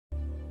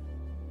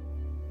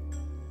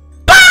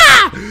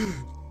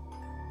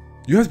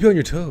You have to be on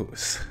your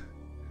toes.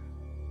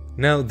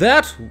 Now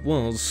that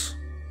was...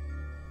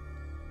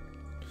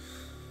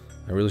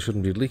 I really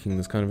shouldn't be leaking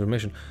this kind of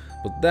information,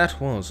 but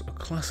that was a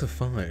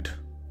classified,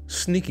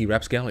 sneaky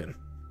rapscallion.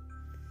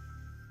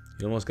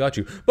 He almost got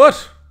you,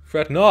 but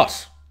fret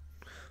not,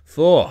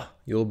 for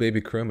your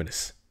baby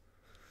Chrominus,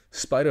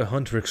 spider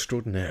hunter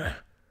extraordinaire,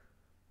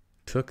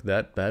 took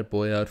that bad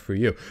boy out for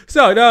you.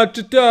 So,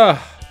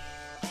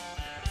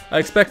 I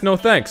expect no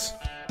thanks.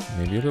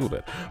 Maybe a little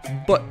bit,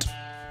 but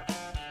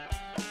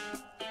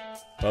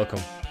welcome.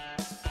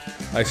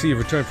 I see you've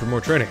returned for more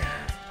training,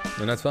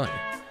 and that's fine.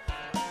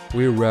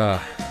 We're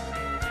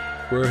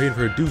here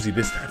for a doozy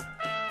this time.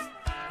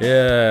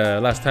 Yeah,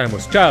 last time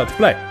was child's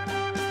play.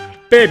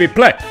 Baby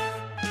play.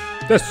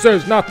 This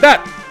is not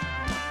that.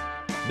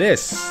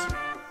 This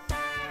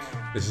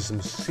is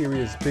some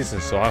serious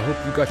business, so I hope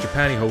you got your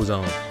pantyhose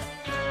on.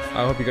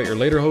 I hope you got your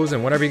lederhose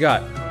and whatever you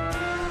got.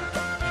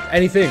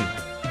 Anything.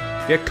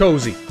 Get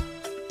cozy.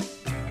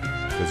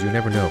 Because you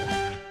never know.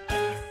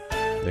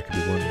 There could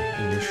be one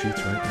in your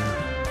sheets right now.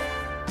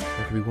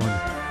 There could be one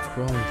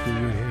crawling through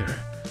your hair.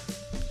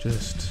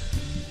 Just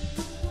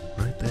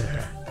right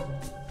there.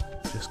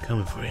 Just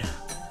coming for you.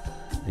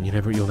 And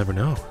you'll never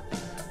know.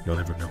 You'll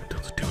never know until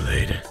it's too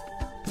late.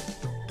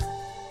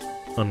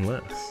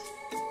 Unless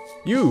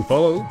you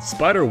follow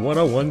Spider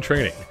 101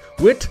 training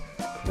with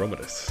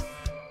Chrominus.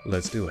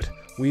 Let's do it.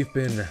 We've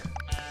been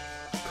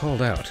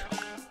called out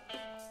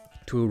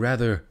to a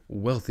rather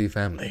wealthy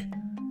family.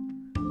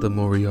 The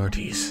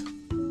Moriartys.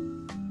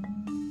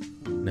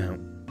 Now,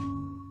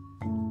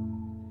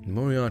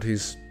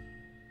 Moriartys,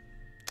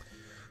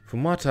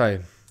 from what I...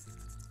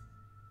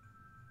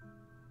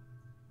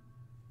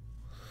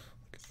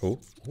 Oh,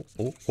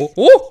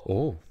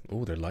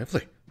 they're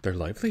lively. They're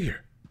lively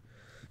here.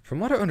 From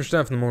what I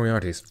understand from the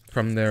Moriartys,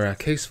 from their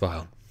case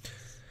file,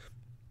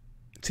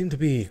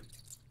 they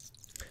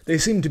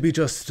seem to be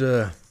just,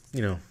 you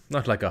know,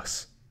 not like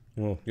us.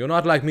 Well, you're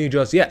not like me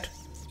just yet,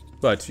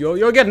 but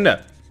you're getting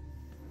there.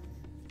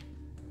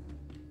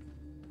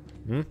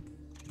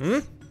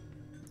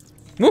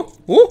 Oh,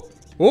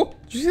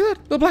 did you see that?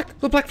 The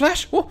black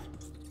flash? Oh.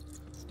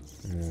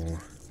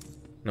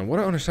 Now, what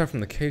I understand from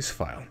the case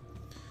file,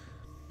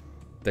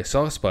 they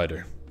saw a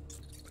spider,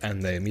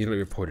 and they immediately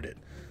reported it.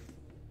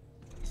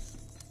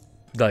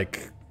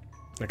 Like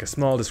a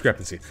small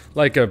discrepancy.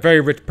 Like a very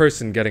rich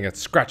person getting a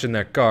scratch in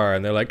their car,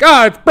 and they're like,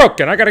 "Ah, it's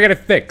broken, I gotta get it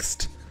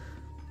fixed."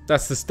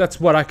 That's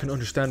what I can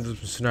understand of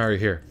the scenario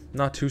here.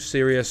 Not too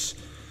serious,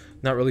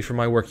 not really for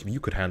my work. You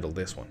could handle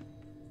this one.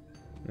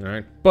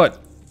 Alright,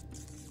 but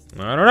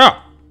I don't know.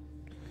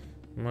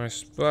 My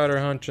spider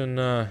hunting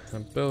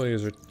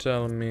abilities are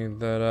telling me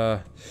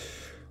that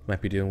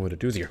might be dealing with a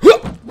doozy here.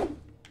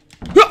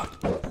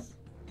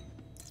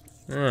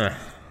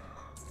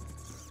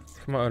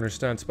 From what I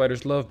understand,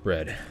 spiders love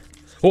bread.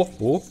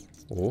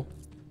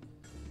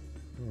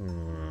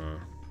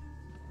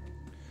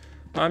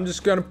 I'm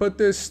just gonna put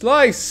this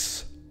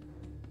slice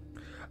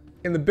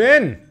in the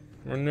bin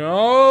where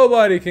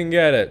nobody can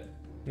get it.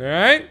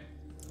 Alright?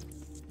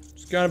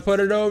 Just gonna put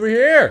it over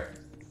here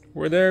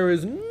where there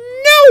is nose.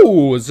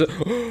 Loads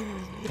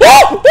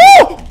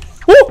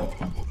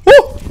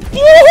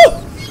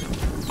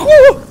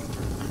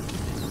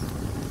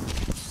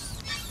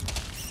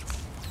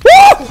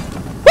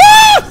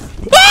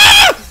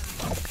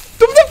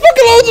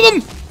of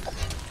them!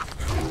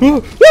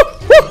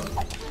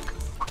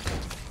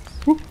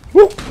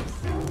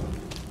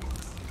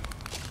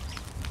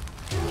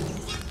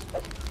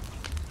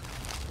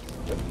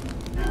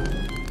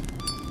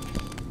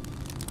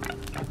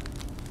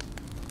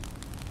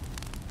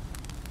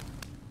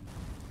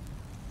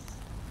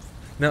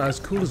 Now, as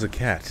cool as a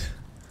cat,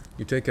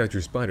 you take out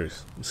your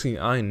spiders. See,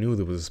 I knew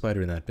there was a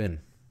spider in that bin.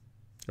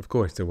 Of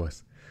course there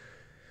was.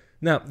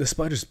 Now, the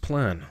spider's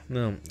plan.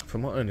 Now,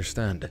 from what I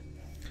understand,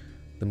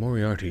 the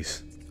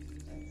Moriartys,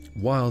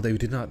 while they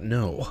did not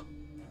know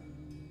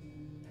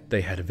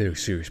they had a very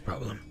serious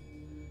problem,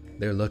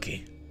 they're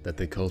lucky that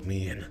they called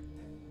me in.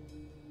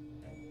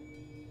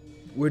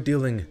 We're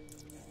dealing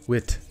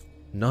with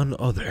none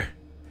other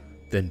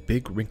than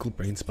big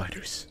wrinkle-brained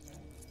spiders.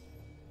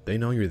 They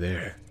know you're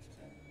there,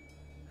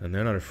 and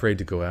they're not afraid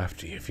to go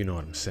after you, if you know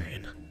what I'm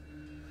saying.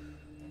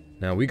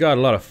 Now, we got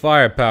a lot of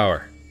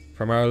firepower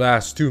from our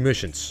last 2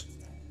 missions.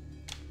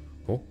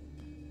 Oh,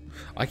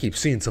 I keep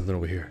seeing something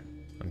over here.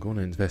 I'm going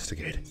to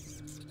investigate.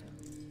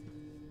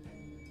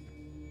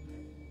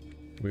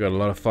 We got a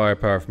lot of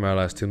firepower from our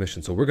last 2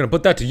 missions, so we're going to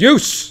put that to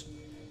use!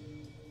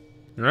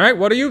 Alright,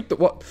 what are you...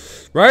 what?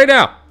 Right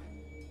now,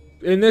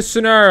 in this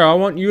scenario, I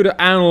want you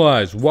to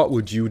analyze. What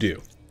would you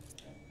do?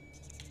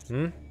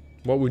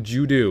 What would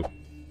you do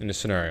in this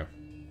scenario?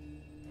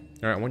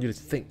 Alright, I want you to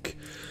think.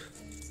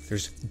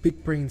 There's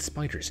big brain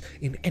spiders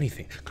in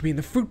anything. Could be in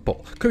the fruit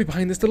bowl. Could be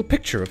behind this little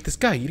picture of this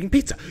guy eating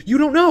pizza. You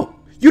don't know.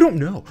 You don't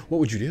know. What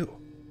would you do?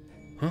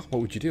 Huh?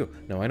 What would you do?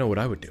 Now, I know what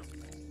I would do.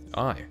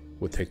 I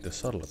would take the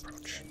subtle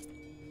approach.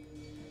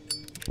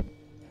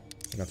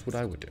 And that's what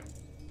I would do.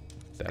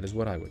 That is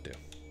what I would do.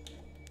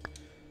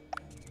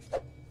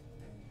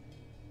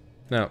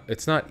 Now,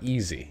 it's not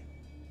easy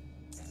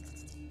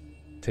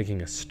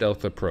taking a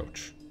stealth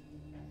approach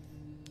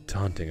to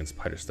hunting in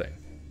Spider's thing.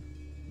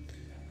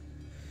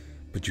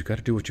 But you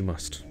gotta do what you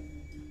must.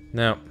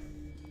 Now,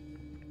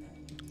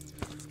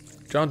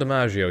 John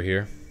DiMaggio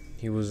here,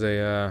 he was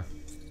a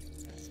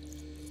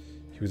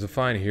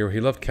fine hero. He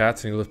loved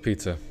cats and he loved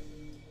pizza.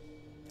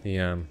 He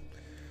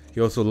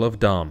also loved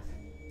Dom.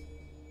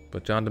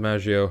 But John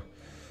DiMaggio,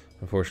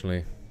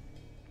 unfortunately,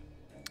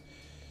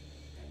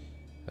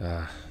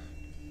 I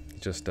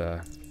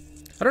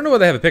don't know why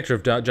they have a picture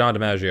of John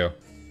DiMaggio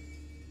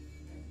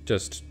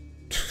just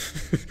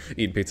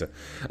eating pizza.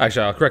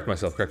 Actually, I'll correct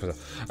myself.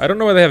 I don't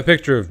know why they have a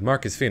picture of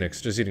Marcus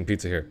Phoenix just eating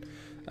pizza here.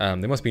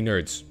 They must be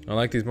nerds. I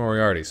like these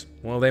Moriartys.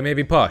 Well, they may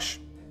be posh.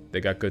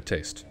 They got good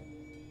taste.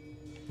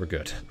 We're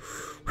good.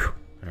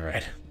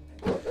 Alright.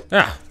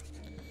 Now,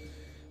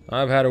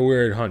 I've had a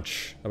weird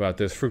hunch about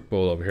this fruit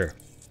bowl over here.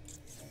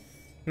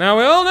 Now,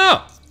 we all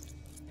know.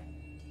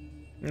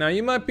 Now,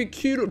 you might be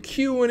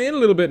cueing in a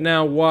little bit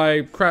now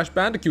why Crash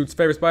Bandicoot's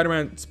favorite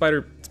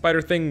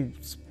spider thing...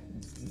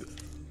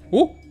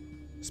 Ooh!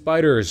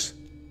 Spider's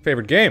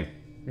favorite game.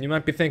 You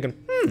might be thinking,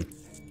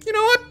 you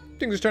know what?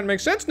 Things are starting to make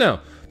sense now.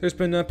 There's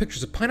been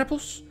pictures of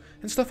pineapples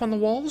and stuff on the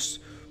walls.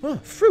 Oh,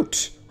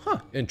 fruit.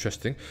 Huh,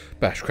 interesting.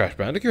 Crash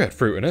Bandicoot had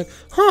fruit in it.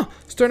 Huh,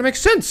 starting to make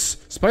sense.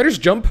 Spiders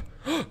jump.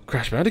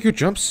 Crash Bandicoot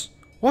jumps.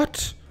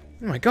 What?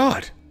 Oh my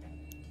god.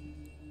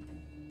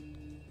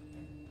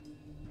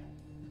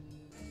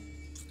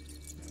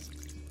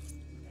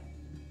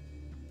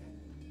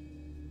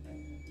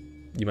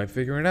 You might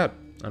figure it out.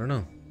 I don't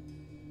know.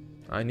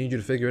 I need you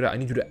to figure it out. I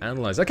need you to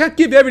analyze. I can't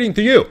give everything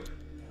to you.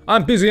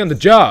 I'm busy on the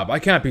job. I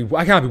can't be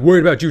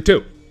worried about you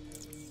too.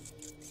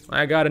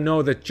 I gotta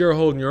know that you're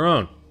holding your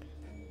own.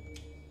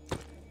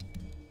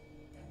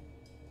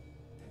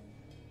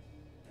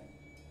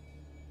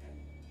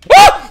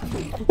 Ah!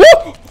 Woo!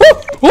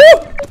 Woo!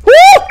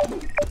 Woo!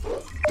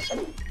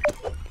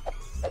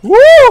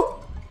 Woo!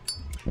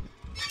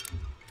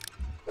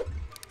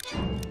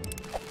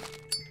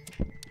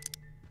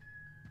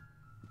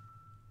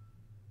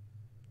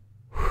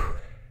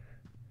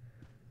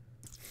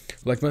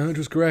 Like my hunch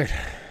was correct.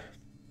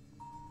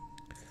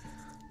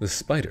 The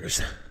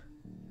spiders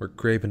were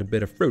craving a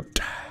bit of fruit.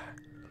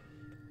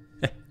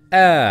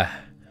 But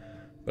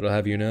I'll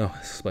have you know,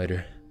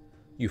 spider,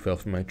 you fell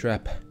for my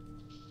trap.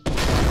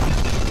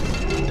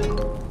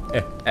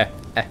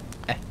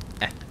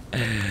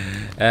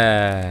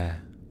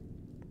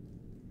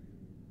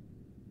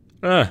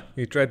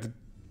 You tried to...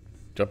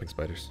 Jumping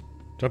spiders.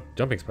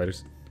 Jumping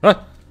spiders.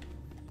 Ah!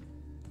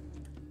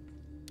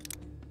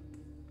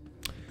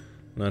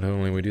 Not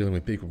only are we dealing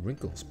with big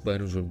wrinkle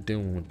spiders, we're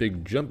dealing with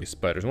big jumpy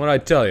spiders. What'd I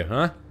tell you,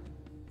 huh?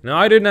 Now,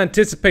 I didn't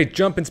anticipate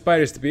jumping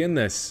spiders to be in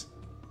this.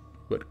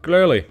 But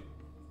clearly,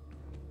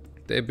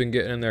 they've been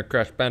getting in their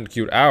Crash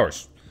Bandicoot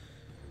hours.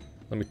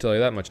 Let me tell you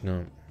that much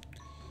now.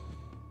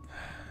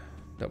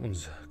 That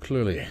one's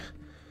clearly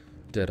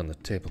dead on the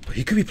table, but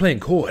he could be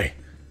playing coy.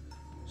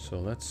 So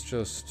let's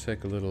just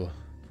take a little...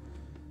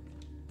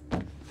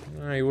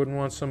 you wouldn't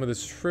want some of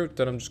this fruit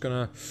that I'm just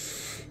gonna...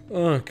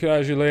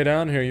 casually lay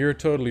down here. You're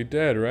totally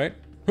dead, right?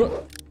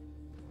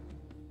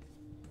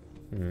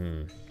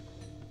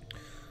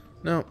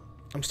 Now,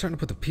 I'm starting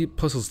to put the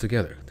puzzles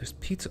together. There's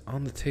pizza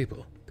on the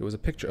table. There was a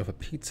picture of a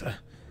pizza.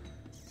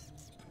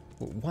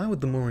 Well, why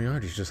would the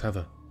Moriartys just have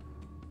a...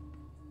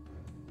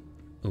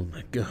 Oh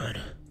my god.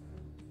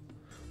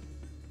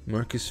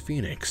 Marcus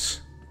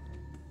Phoenix.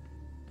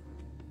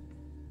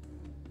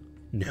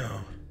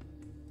 No.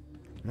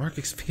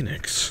 Marcus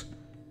Phoenix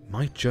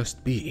might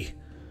just be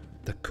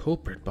the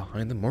culprit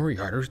behind the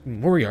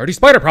Moriarty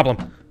spider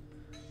problem.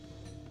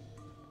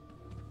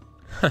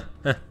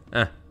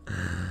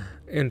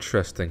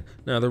 Interesting.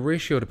 Now, the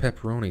ratio to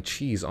pepperoni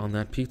cheese on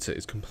that pizza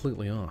is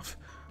completely off.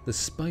 The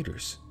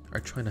spiders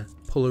are trying to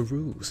pull a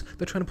ruse.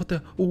 They're trying to put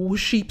the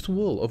sheep's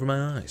wool over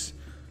my eyes.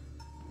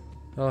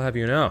 I'll have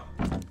you know,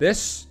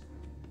 this...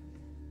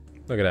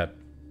 Look at that.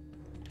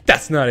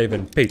 That's not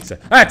even pizza.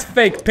 That's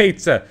fake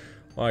pizza!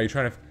 Oh, you're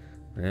trying to...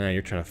 Yeah,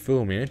 you're trying to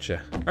fool me, aren't you?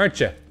 Aren't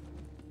you?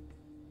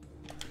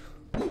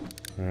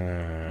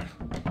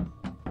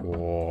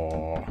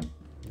 Whoa.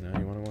 Now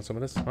you want some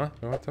of this? Huh?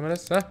 You want some of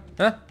this? Huh?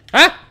 Huh?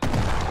 Huh?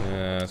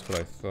 Yeah, that's what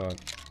I thought.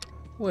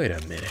 Wait a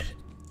minute.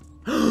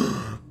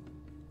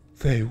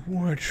 They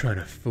weren't trying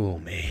to fool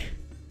me.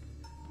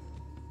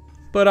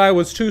 But I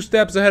was 2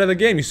 steps ahead of the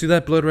game. You see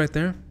that blood right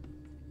there?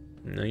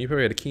 No, you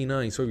probably had a keen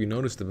eye, so you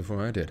noticed it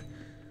before I did.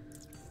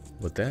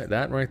 But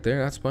that right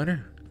there, that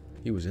spider,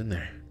 he was in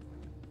there.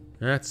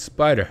 That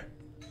spider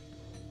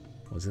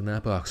was in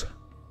that box.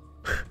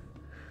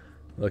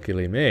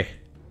 Luckily me,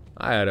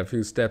 I had a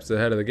few steps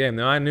ahead of the game.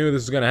 Now I knew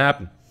this was gonna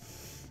happen,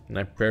 and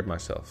I prepared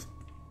myself.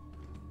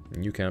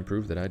 And you can't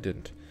prove that I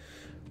didn't.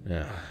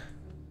 Yeah.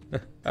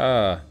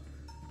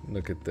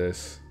 Look at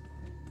this.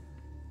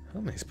 How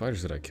many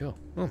spiders did I kill?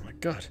 Oh my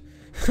god.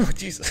 Oh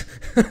Jesus.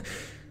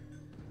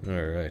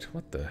 Alright,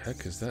 what the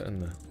heck is that in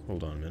the...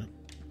 Hold on a minute.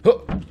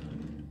 Oh!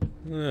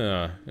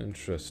 Yeah,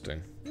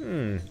 interesting.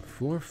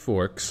 4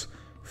 forks,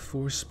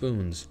 4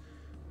 spoons,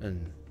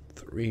 and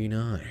 3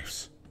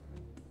 knives.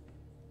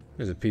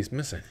 There's a piece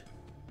missing.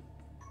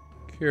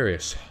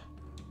 Curious.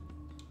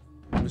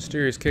 The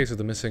mysterious case of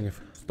the missing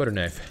butter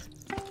knife.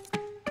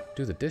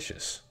 Do the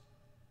dishes.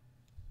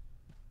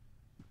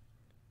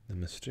 The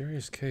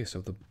mysterious case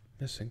of the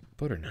missing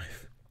butter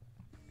knife.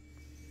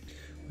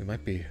 We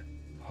might be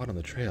hot on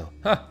the trail.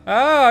 Ha!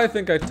 Ah! I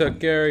think I took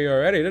care of you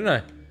already,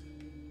 didn't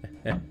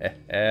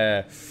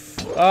I?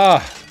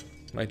 Ah!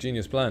 My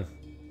genius plan.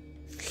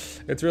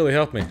 It's really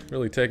helped me.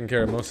 Really taken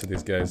care of most of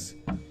these guys.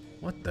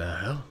 What the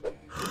hell?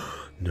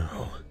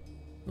 No.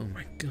 Oh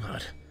my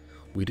god.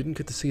 We didn't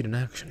get to see it in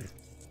action.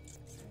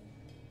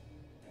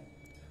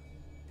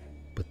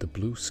 But the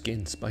blue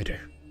skin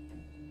spider.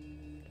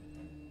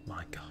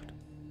 My god.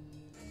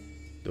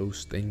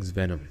 Those things'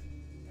 venom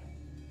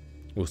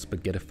will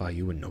spaghettify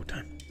you in no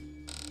time.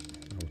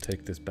 I'll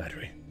take this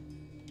battery.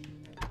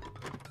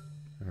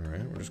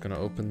 Alright, we're just gonna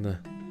open the...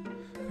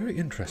 Very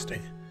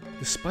interesting.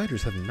 The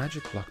spiders have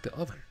magic locked the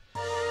oven.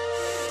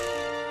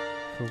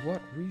 For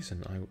what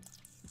reason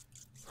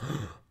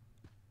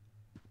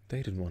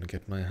They didn't want to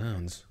get my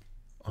hands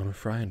on a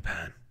frying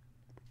pan.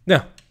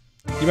 Now,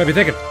 you might be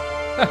thinking,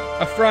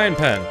 a frying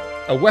pan,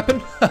 a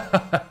weapon?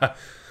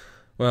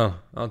 Well,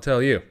 I'll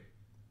tell you.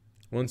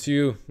 Once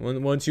you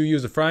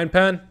use a frying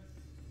pan,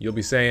 you'll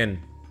be saying,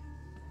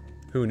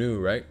 who knew,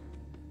 right?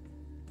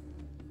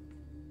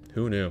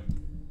 Who knew?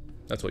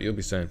 That's what you'll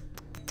be saying.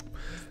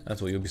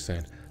 That's what you'll be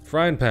saying.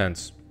 Frying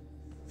pans.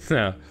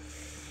 Now,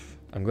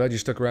 I'm glad you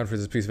stuck around for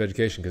this piece of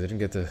education, because I didn't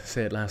get to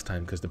say it last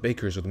time, because the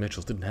Bakers or the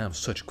Mitchells didn't have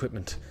such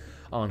equipment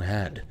on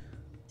hand.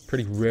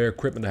 Pretty rare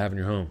equipment to have in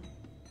your home.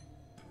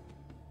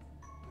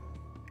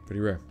 Pretty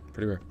rare.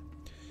 Pretty rare.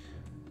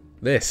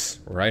 This,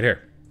 right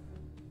here.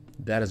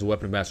 That is a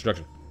weapon of mass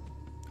destruction.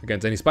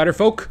 Against any spider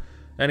folk,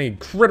 any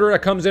critter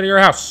that comes into your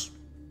house.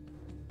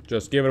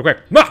 Just give it a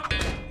quick. Ma!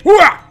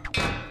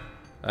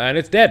 And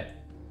it's dead.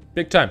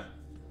 Big time.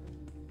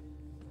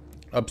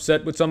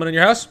 Upset with someone in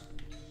your house?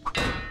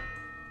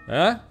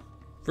 Huh?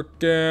 For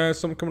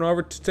someone coming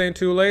over, staying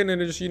too late, and then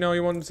just, you know,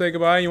 you want to say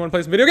goodbye, and you want to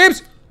play some video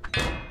games?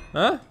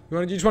 Huh?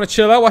 You just want to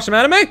chill out, watch some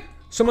anime?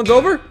 Someone's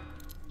over?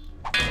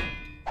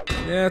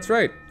 Yeah, that's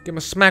right. Give him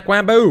a smack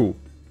whambo.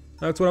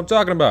 That's what I'm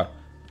talking about.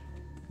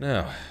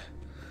 Now,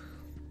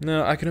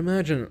 I can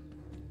imagine...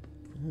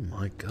 Oh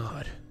my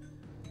god.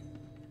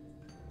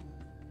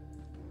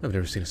 I've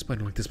never seen a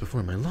spider like this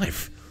before in my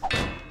life.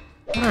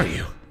 What are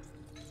you?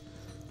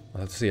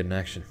 I'll have to see it in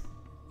action.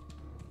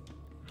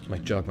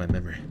 Might jog my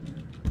memory.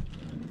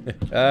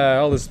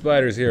 All the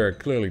spiders here are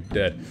clearly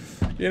dead.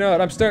 You know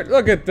what,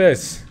 look at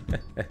this!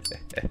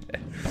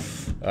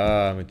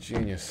 I'm a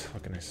genius,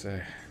 what can I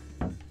say?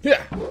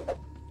 Yeah!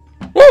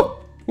 Woo!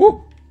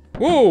 Woo!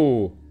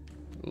 Woo!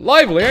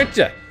 Lively, aren't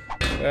you?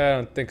 I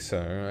don't think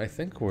so. I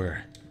think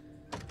we're...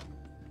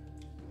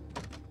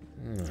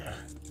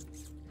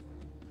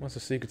 What's the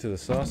secret to the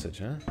sausage,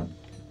 huh?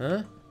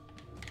 Huh?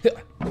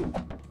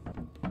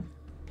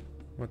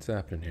 What's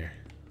happening here?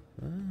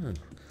 Ah,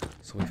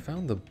 so we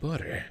found the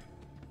butter.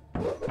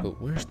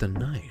 But where's the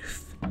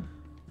knife?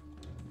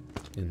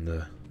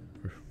 No.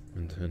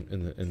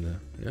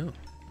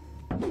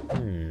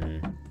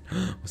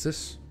 What's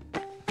this?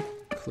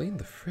 Clean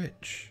the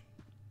fridge.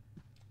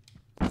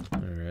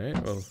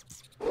 Alright, well...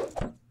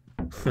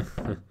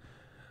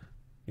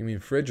 You mean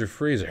fridge or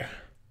freezer?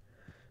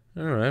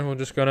 Alright, we're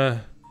just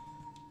gonna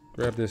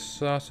grab this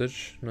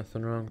sausage.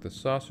 Nothing wrong with the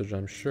sausage,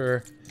 I'm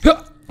sure.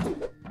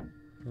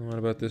 What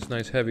about this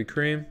nice heavy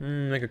cream?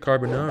 Make a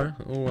carbonara.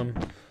 Oh, I'm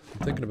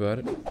thinking about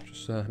it.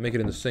 Just make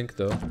it in the sink,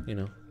 though. You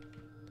know.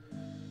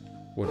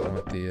 Wouldn't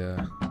want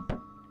the.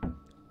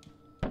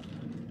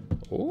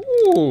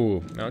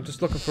 Oh! Now I'm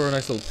just looking for a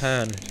nice little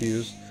pan to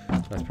use.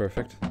 That's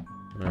perfect.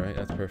 All right,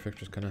 that's perfect.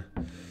 Just kind of.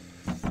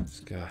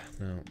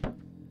 Now,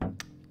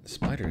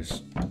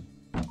 spiders.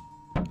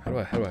 How do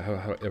I?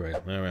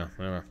 There we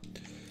go.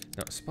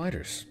 Now,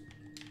 spiders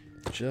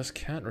just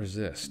can't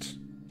resist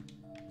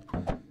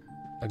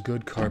a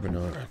good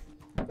carbonara.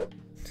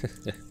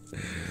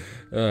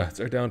 It's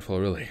our downfall,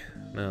 really.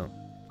 Now,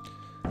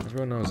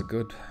 everyone knows a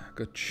good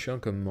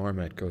chunk of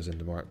Marmite goes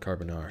into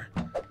carbonara.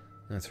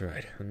 That's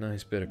right, a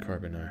nice bit of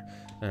carbonara.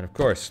 And of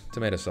course,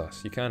 tomato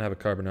sauce. You can't have a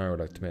carbonara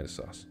without tomato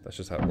sauce. That's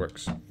just how it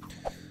works.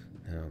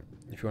 Now,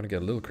 if you want to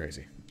get a little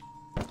crazy,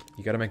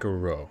 you gotta make a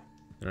roux.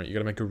 You know, you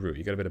gotta make a roux.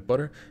 You got a bit of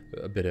butter,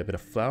 a bit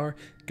of flour,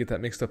 get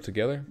that mixed up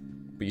together.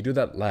 But you do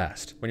that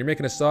last. When you're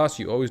making a sauce,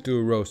 you always do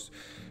a roux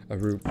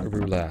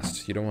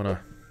last. You don't wanna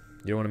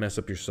mess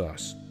up your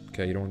sauce.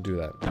 Okay, you don't want to do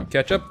that. Now,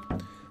 ketchup,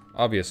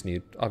 obvious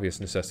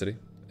necessity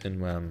in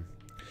when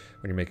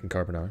you're making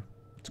carbonara.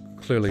 It's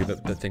clearly the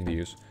thing to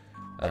use.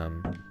 Now,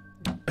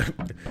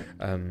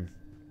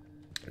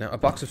 a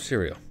box of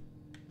cereal.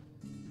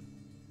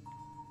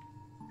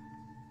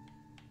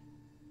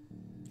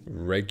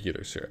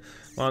 Regular cereal.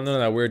 Well, none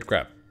of that weird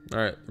crap.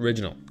 Alright,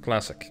 original,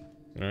 classic.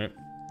 Alright.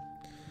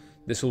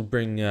 This will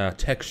bring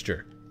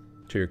texture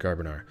to your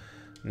carbonara.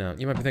 Now,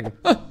 you might be thinking,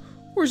 oh,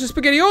 where's the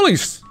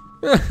spaghettiollis?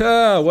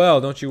 Well,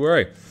 don't you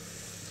worry.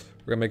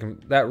 We're gonna make him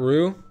that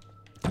roux.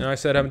 You know, I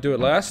said have him do it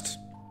last.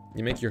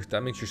 You make your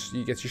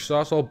you get your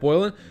sauce all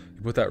boiling.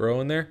 You put that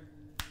roux in there.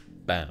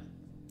 Bam,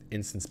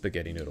 instant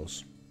spaghetti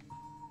noodles.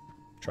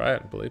 Try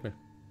it, believe me.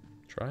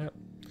 Try it.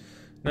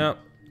 Now,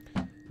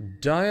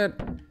 Diet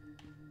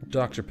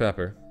Dr.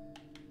 Pepper.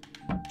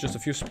 Just a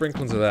few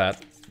sprinkles of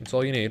that. That's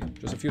all you need.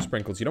 Just a few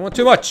sprinkles. You don't want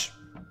too much.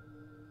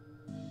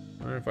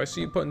 Alright, if I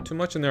see you putting too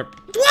much in there.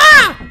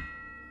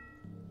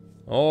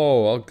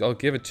 Oh, I'll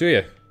give it to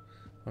you.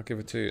 I'll give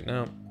it to you.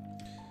 Now,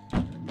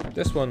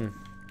 this one's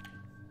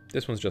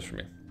just for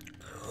me.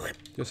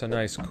 Just a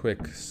nice, quick,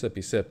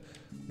 sippy sip.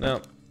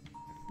 Now,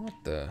 what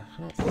the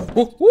hell?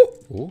 Ooh, ooh,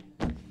 ooh.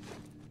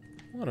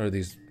 What are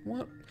these?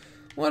 What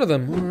are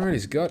them?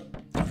 Alright, got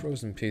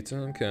frozen pizza.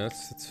 Okay,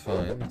 that's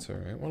fine. That's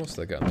alright. What else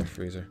they got in their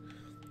freezer?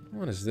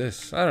 What is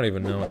this? I don't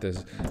even know what this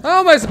is. How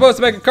am I supposed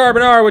to make a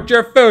carbonara with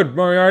your food,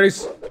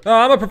 Moriarty's? Oh,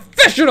 I'm a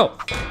professional!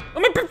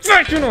 I'm a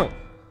professional!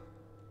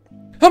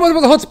 How am I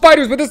supposed to hunt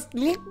spiders with this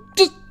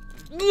just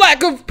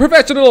lack of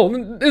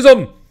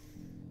professionalism?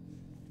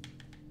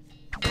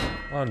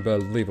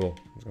 Unbelievable.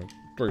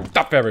 There's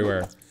stuff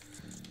everywhere.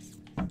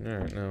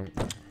 Alright, now.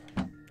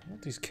 All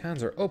these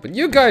cans are open.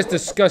 You guys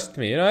disgust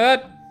me, you know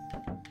that?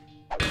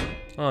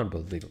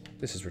 Unbelievable.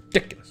 This is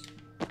ridiculous.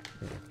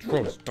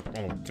 Throw stuff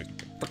all over the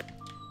place.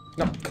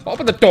 No,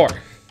 open the door!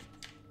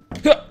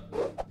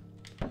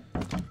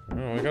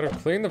 Oh, we gotta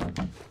clean the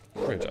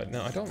fridge.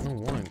 Now, I don't know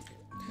why,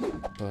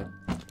 but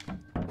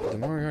the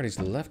Moriarty's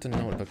left a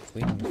note about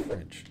cleaning the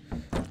fridge.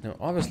 Now,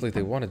 obviously,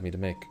 they wanted me to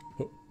make...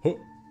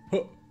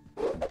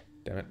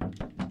 Damn it.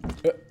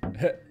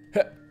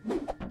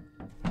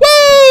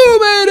 Woo!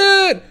 Made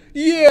it!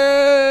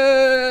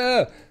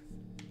 Yeah!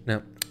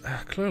 Now,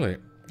 clearly,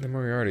 the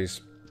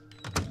Moriarty's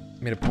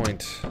made a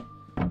point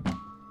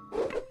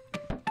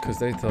because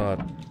they thought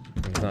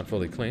it was not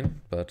fully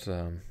clean, but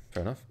fair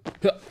enough.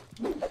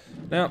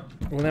 Now,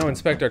 we'll now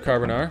inspect our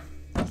carbonara.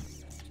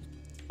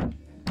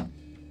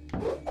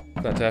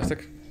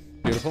 Fantastic.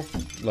 Beautiful.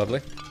 Lovely.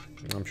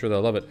 I'm sure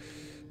they'll love it.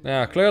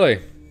 Now,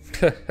 clearly,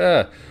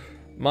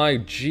 my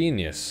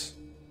genius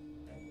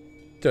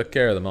took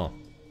care of them all.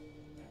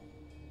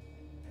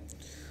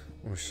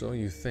 Or so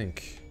you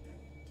think.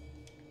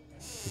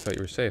 You thought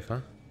you were safe,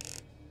 huh?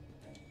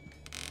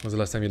 When was the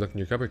last time you looked in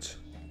your cupboards?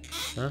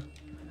 Huh?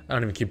 I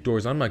don't even keep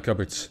doors on my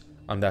cupboards.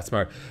 I'm that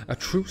smart. A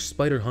true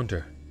spider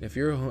hunter. If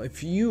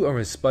you are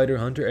a spider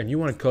hunter and you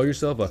want to call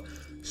yourself a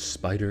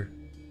spider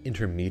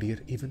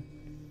intermediate even,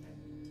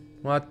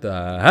 what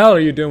the hell are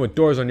you doing with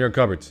doors on your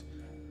cupboards?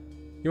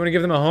 You want to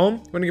give them a home?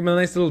 You want to give them a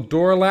nice little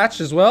door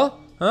latch as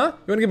well? Huh?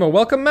 You want to give them a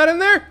welcome mat in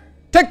there?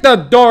 Take the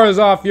doors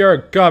off your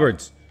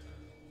cupboards!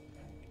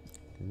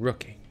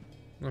 Rookie.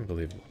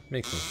 Unbelievable.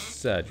 Makes me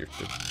sad. You're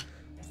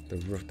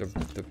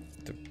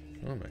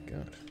oh my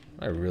god.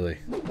 I really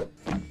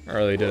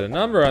did a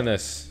number on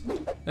this.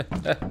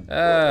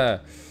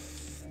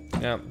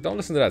 Now, don't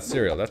listen to that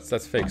cereal.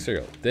 That's fake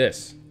cereal.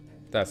 That's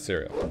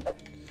cereal.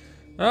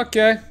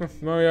 Okay,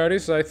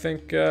 Moriarty's, I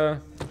think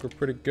we're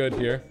pretty good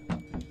here.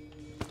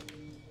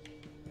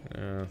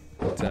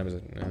 What time is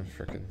it?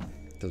 Frickin'.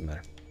 Doesn't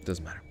matter.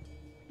 Doesn't matter.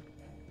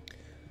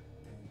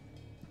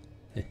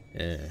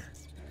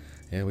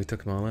 Yeah, we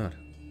took them all out.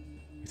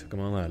 We took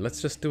them all out.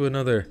 Let's just do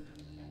another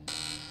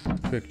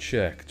quick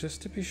check,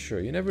 just to be sure.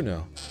 You never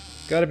know.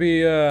 Gotta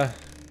be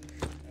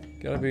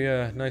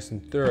nice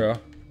and thorough.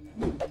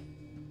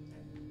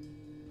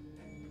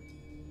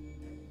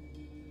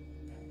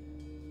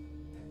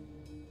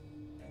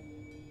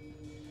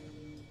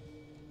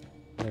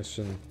 Nice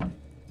and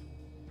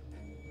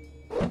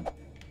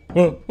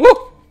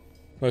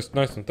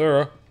nice and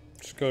thorough.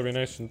 Just gotta be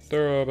nice and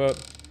thorough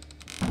about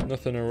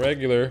nothing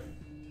irregular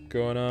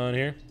going on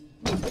here.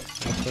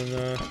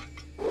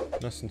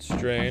 Nothing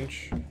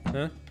strange,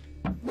 huh?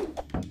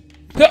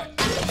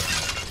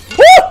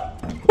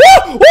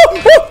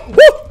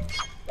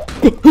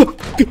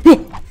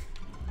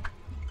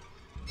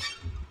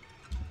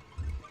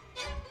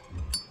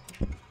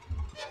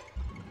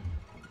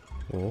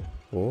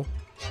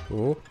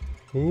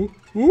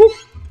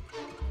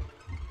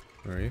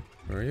 Where are you?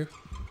 Where are you?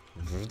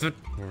 Where is it?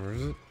 Where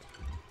is it?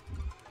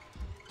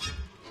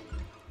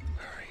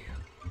 Where are you?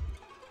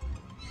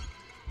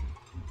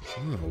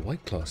 Oh, a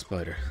white claw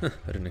spider. I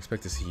didn't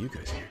expect to see you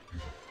guys here.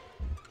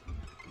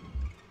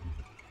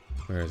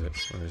 Where is it?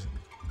 Where is it?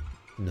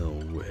 No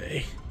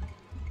way.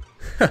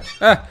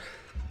 Ha!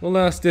 Well,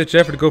 last ditch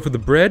effort to go for the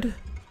bread?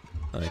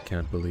 I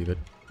can't believe it.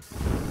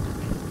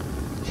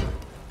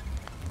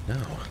 No.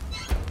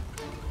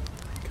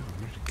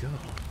 Where'd it go?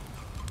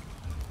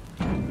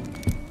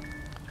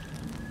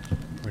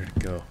 Where'd it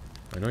go?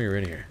 I know you're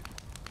in here.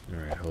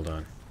 Alright, hold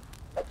on.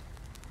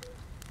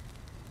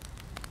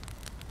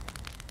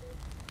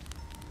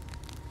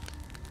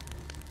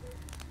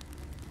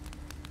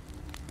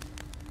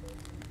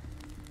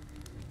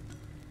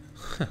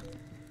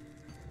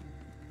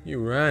 You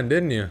ran,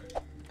 didn't you?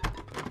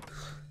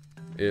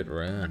 It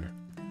ran.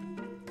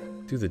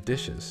 Do the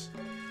dishes.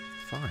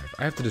 5.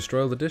 I have to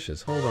destroy all the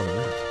dishes. Hold on a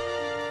minute.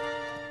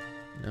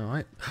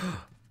 No,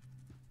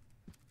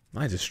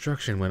 My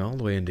destruction went all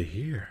the way into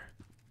here.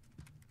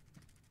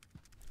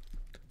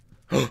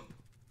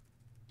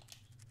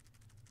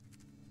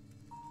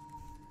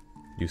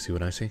 You see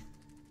what I see?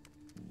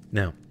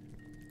 Now,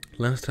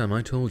 last time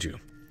I told you,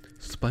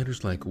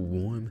 spiders like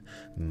warm,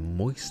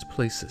 moist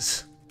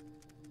places.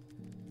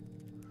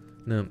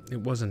 Now, it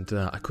wasn't,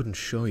 I couldn't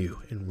show you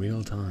in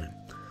real time,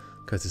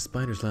 because the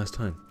spiders last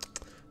time,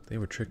 they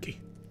were tricky.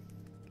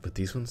 But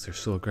these ones, they're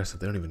so aggressive,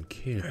 they don't even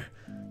care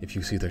if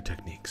you see their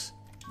techniques.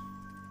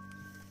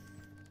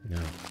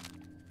 Now,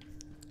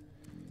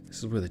 this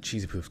is where the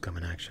cheesy poofs come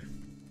in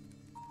action.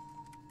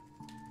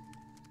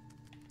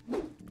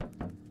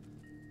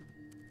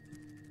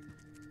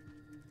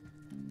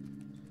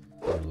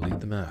 I'm gonna lead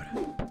them out.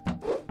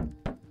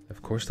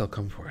 Of course they'll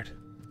come for it.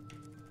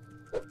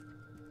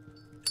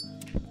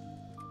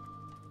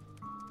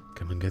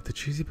 Come and get the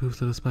cheesy poofs,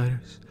 little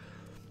spiders.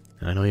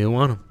 I know you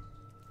want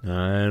them.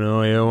 I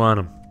know you want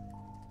them.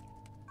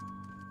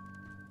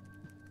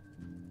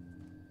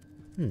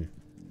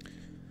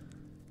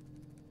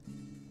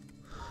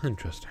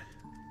 Interesting.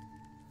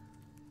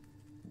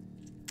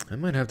 I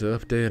might have to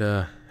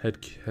update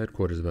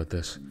headquarters about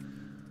this.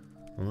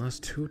 The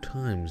last 2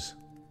 times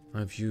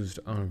I've used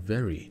our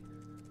very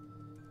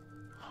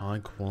high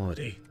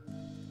quality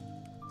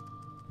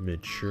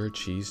mature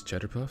cheese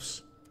cheddar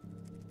puffs,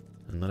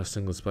 and not a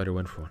single spider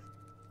went for one.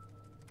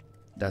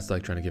 That's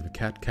like trying to give a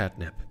cat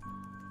catnip,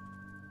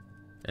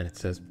 and it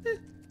says,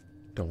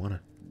 don't want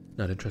it,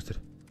 not interested.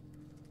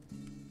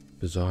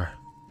 Bizarre.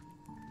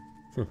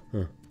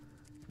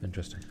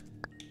 Interesting.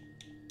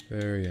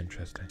 Very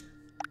interesting.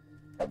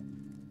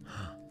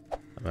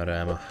 I'm out of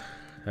ammo.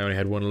 I only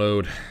had 1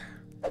 load.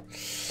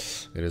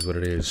 It is what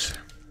it is.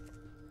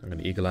 I'm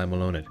gonna eagle eye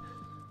Malone it.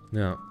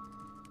 Now,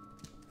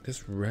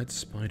 this red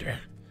spider.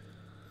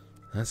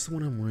 That's the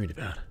one I'm worried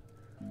about.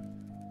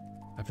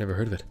 I've never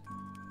heard of it.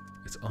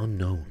 It's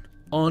unknown.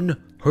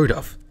 Unheard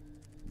of.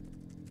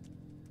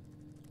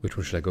 Which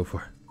one should I go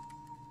for?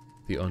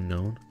 The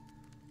unknown?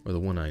 Or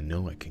the one I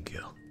know I can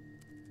kill?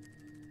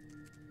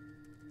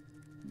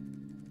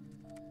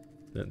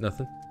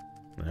 Nothing?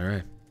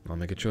 Alright, I'll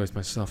make a choice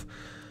myself.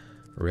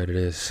 Red it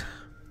is.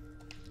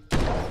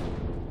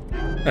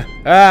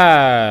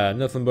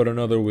 Nothing but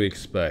another weak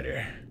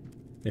spider.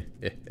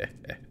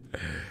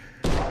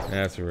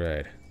 That's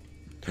right.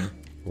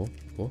 Whoa,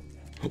 whoa.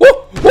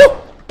 Whoa!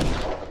 Whoa!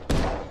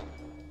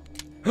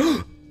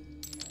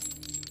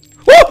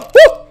 Whoa!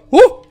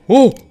 Whoa!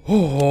 Whoa!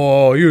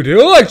 Oh, you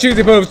do like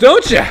cheesy puffs,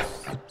 don't you?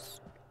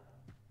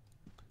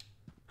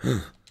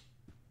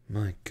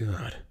 My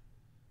God.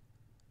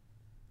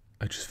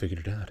 I just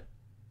figured it out.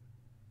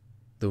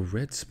 The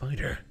red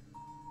spider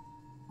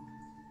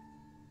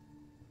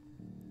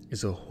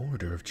is a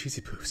hoarder of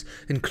cheesy poofs,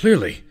 and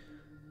clearly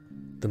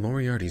the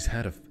Moriartys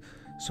had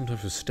some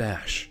type of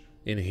stash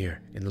in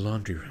here in the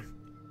laundry room,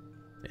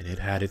 and it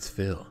had its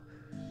fill.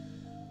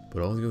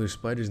 But all the other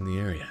spiders in the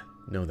area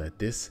know that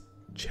this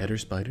cheddar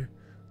spider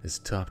is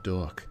top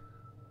dog,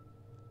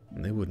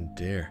 and they wouldn't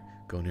dare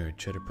go near a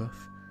cheddar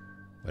puff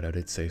without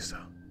it say so.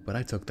 But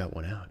I took that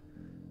one out.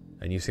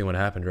 And you see what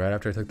happened right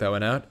after I took that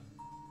one out?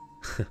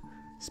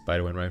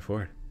 Spider went right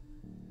for it.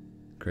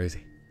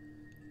 Crazy.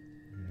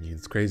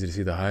 It's crazy to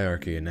see the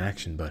hierarchy in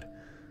action, but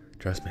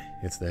trust me,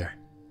 it's there.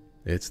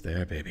 It's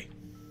there, baby.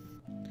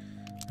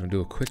 I'm gonna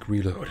do a quick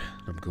reload.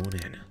 I'm going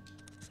in.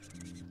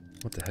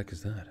 What the heck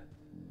is that?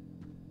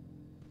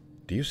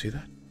 Do you see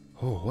that?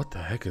 Oh, what the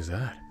heck is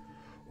that?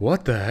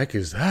 What the heck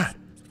is that?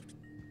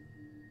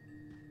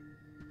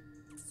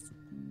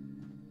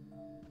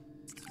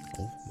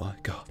 Oh my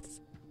God.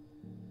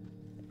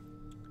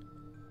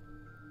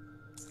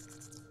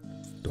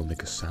 Don't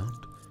make a sound.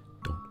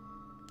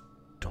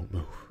 Don't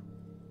move.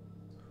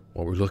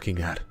 What we're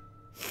looking at.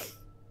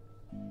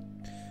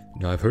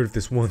 Now, I've heard of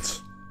this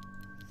once.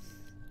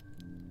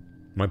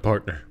 My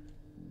partner.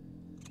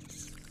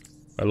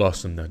 I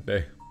lost him that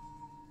day.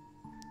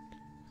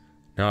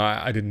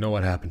 Now, I didn't know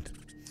what happened.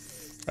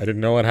 I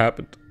didn't know what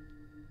happened.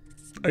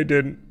 I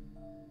didn't.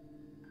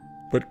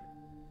 But...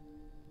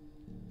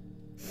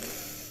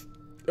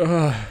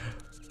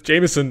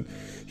 Jameson,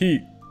 He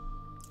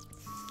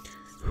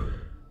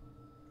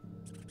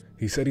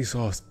said he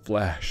saw a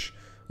flash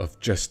of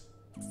just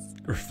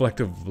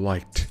reflective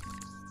light.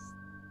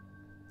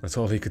 That's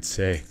all he could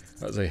say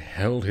as I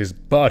held his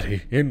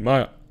body in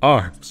my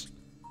arms.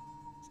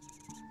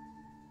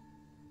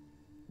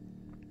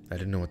 I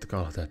didn't know what to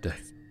call it that day.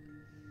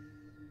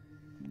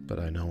 But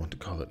I know what to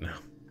call it now.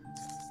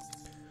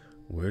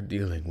 We're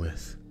dealing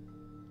with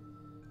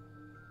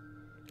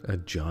a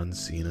John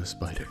Cena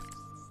spider.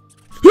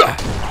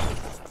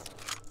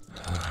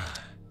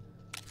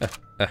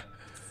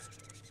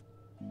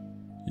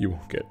 You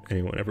won't get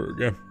anyone ever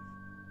again.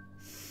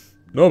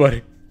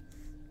 Nobody.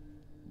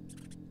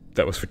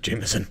 That was for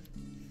Jameson.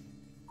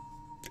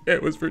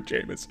 It was for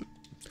Jameson.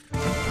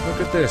 Look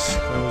at this.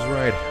 I was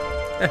right.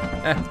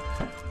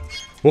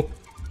 Whoa.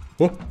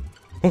 Whoa.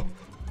 Whoa.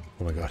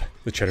 Oh my God.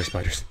 The cheddar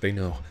spiders. They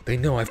know. They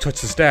know I've touched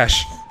the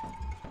stash.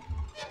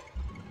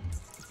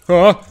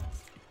 Oh.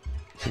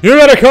 You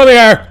better come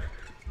here.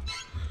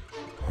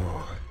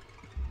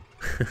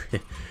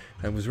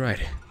 I was right.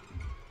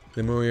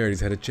 The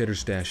Moriartys had a cheddar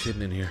stash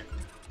hidden in here.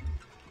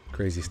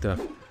 Crazy stuff.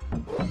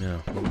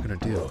 Now, what are we gonna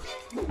do?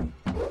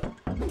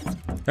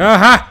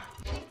 Aha!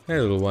 Hey,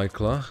 little white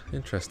claw.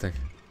 Interesting.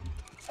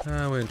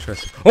 How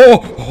interesting.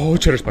 Oh! Oh,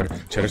 cheddar spider.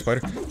 Cheddar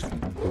spider.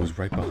 It was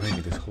right behind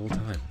me this whole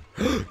time.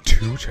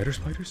 2 cheddar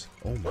spiders?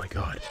 Oh my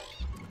god.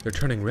 They're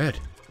turning red.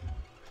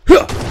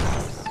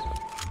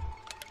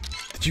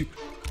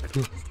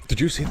 Did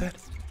you see that?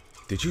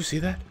 Did you see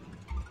that?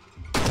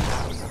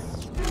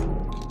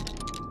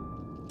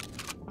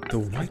 The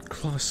white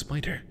claw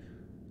spider,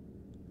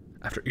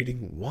 after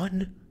eating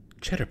 1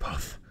 cheddar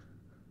puff,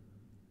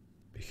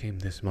 became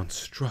this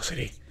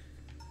monstrosity.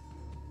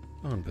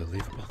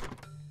 Unbelievable.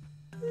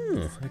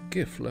 Oh, a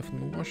gift left in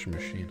the washing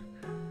machine.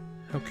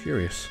 How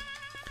curious.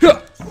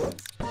 Oh.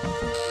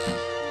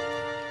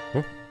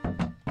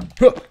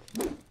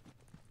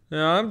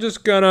 Now I'm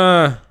just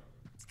gonna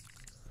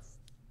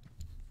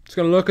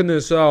look in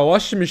this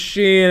washing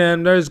machine,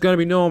 and there's gonna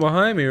be no one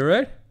behind me,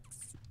 right?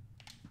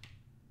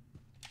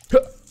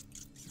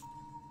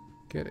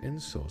 Get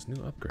insoles,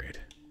 new upgrade.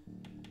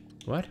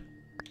 What?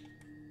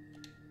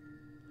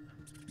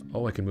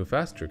 Oh, I can move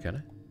faster, can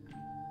I?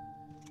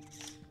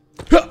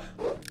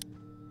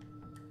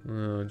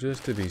 Oh,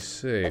 just to be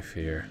safe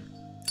here.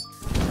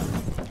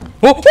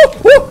 Oh,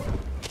 oh, oh!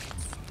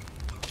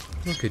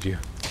 Look at you.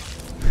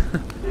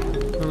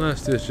 One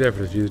last ditch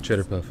effort to use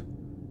cheddar puff.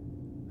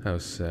 How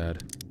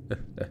sad.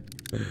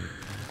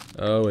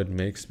 Oh, it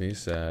makes me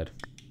sad.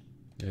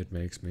 It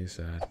makes me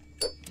sad.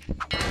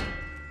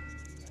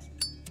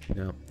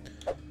 Now,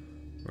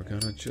 we're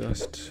gonna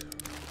just,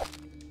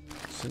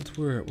 since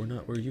we're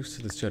used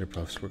to the cheddar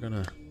puffs, we're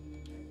gonna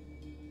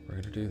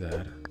do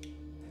that.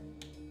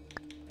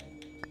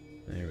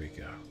 There we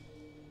go.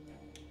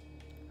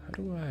 How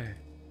do I?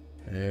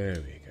 There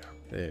we go.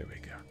 There we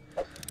go.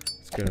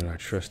 Let's get in our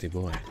trusty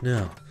boy.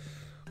 Now,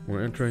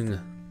 we're entering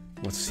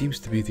what seems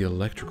to be the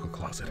electrical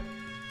closet.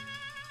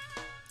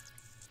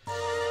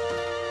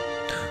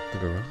 The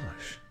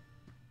garage.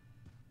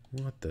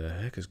 What the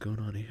heck is going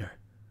on here?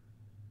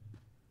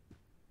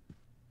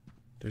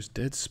 There's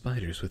dead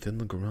spiders within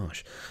the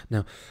garage.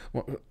 Now,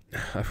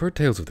 I've heard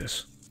tales of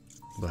this,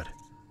 but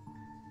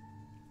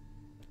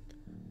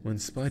when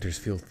spiders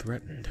feel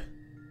threatened,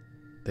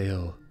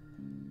 they'll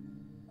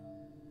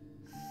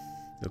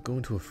go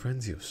into a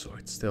frenzy of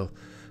sorts. They'll,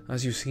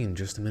 as you've seen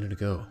just a minute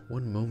ago,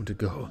 1 moment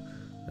ago,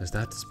 as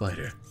that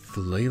spider,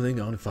 flailing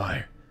on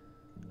fire,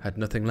 had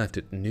nothing left.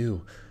 It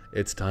knew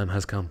its time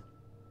has come.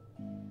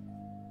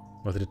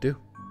 What did it do?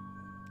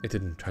 It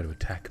didn't try to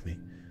attack me.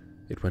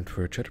 It went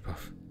for a cheddar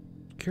puff.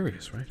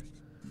 Curious, right?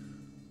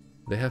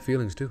 They have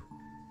feelings too.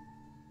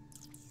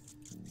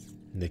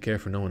 And they care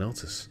for no one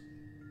else's.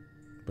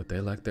 But they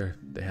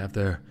have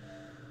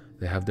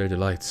their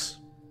delights.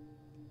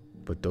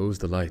 But those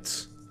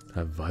delights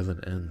have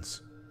violent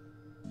ends.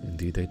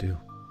 Indeed they do.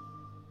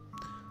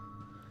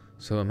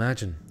 So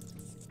imagine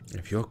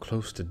if you're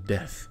close to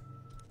death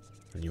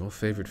and your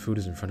favorite food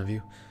is in front of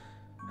you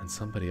and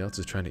somebody else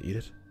is trying to eat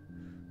it,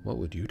 what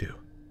would you do?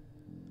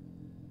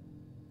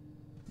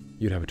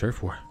 You'd have a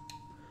turf war.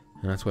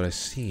 And that's what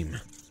seems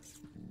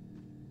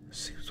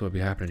to be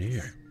happening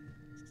here.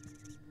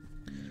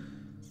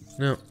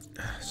 Now,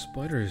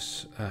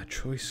 Spider's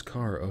choice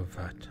car of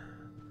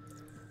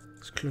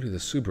it's clearly the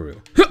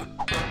Subaru.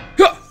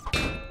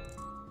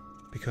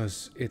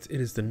 Because it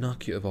is the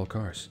Nokia of all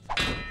cars.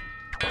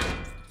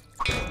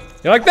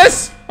 You like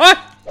this? Huh?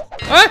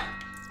 Huh?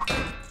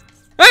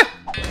 Huh?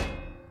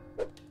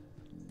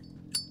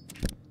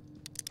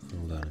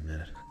 Hold on a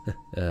minute.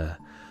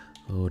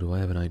 Oh, do I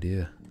have an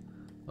idea?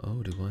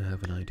 Oh, do I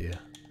have an idea?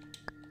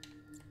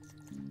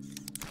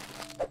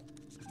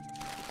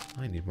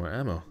 I need more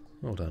ammo.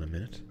 Hold on a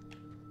minute.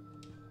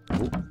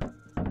 Oh.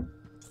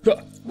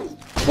 Oh.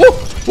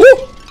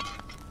 Oh.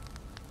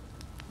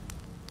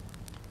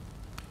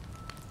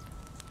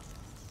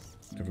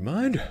 Never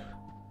mind.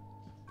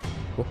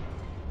 Oh.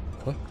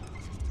 Huh?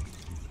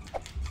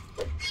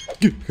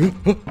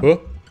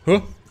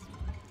 Huh?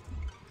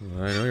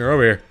 I know you're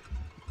over here.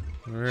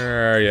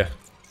 Where are you?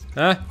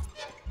 Huh?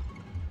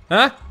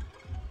 Huh?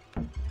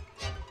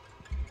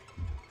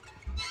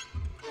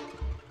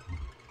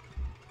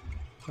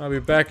 I'll be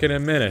back in a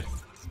minute.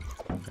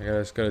 I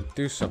just gotta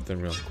do something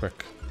real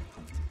quick.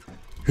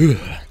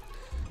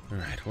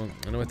 Alright, well,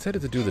 I know it's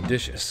headed to do the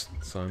dishes,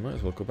 so I might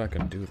as well go back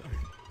and do them.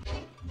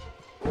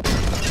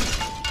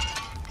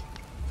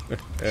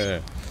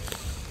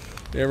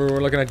 You ever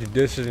were looking at your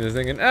dishes and you're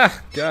thinking,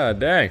 ah, god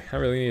dang, I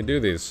really need to do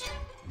these.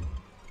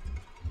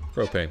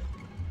 Propane.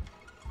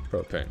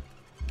 Propane.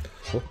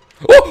 Oh,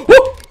 oh,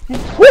 oh,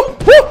 oh,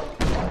 oh.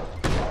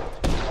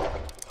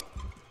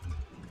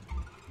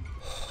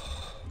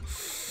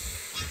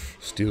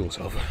 Steel's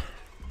over.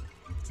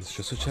 It's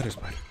just a cheddar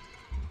spider.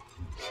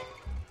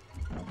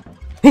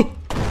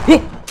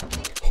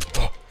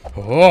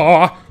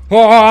 Oh,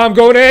 I'm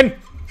going in!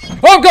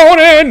 I'm going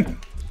in!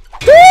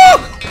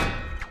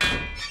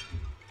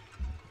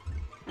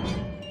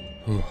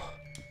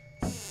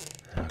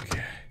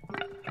 Okay.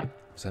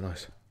 What's that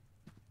noise?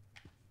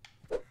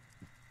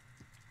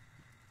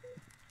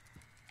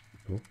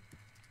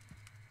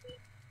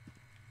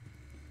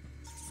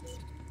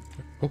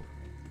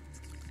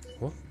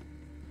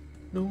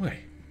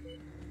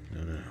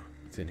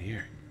 What's in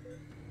here?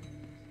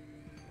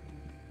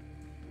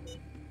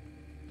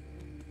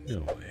 No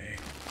way.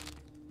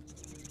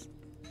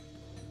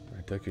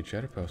 I took your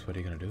cheddar post. What are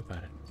you gonna do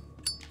about it?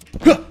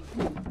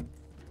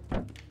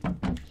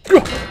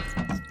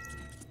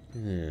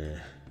 Yeah.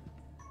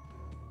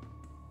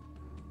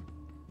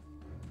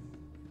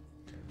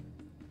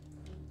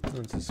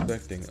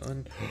 Unsuspecting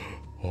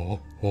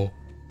Oh.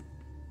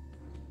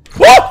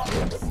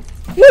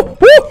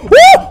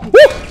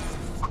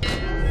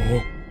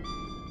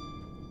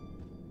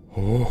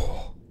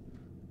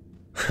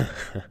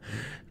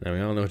 Now we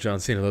all know John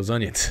Cena loves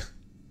onions.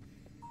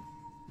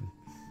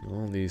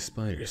 All these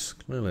spiders.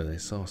 Clearly they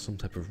saw some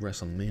type of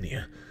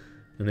WrestleMania.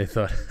 And they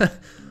thought,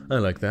 I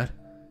like that.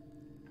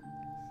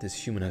 This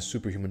human has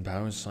superhuman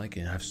powers, so I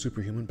can have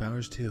superhuman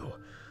powers too.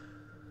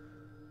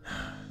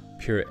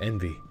 Pure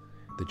envy.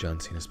 The John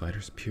Cena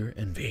spiders. Pure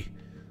envy.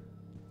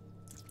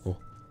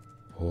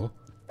 Oh,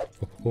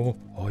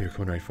 you're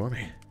coming right for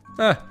me.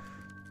 Ah,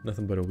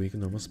 nothing but a weak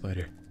and normal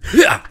spider.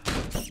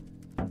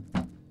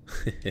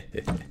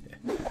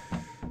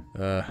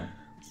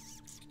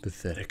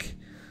 Pathetic.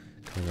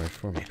 Coming right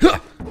for me.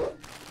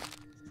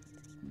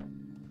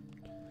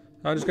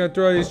 I'm just gonna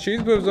throw these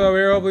cheese boobs over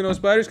here. Hopefully no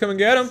spiders come and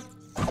get them.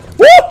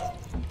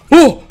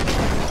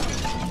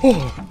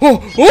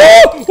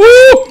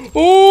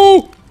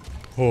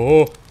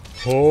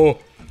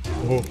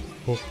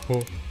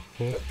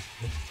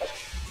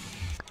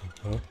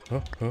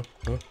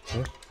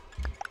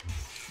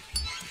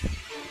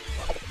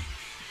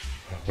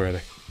 Where are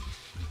they?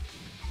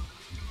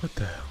 What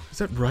the hell? Is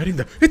that riding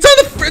the... It's on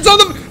the...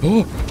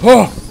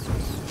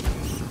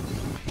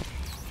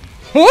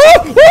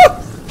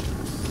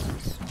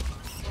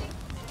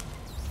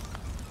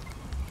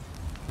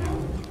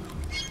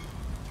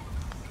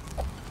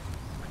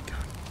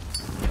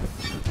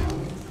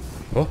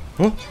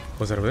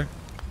 What's that over there?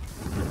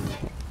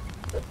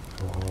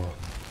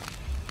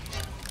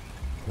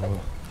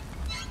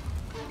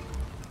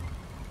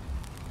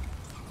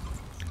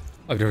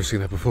 I've never seen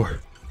that before.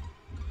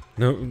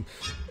 No,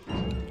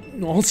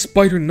 all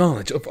spider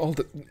knowledge of all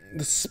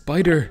the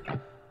spider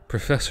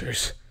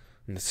professors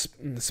and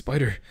the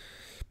spider.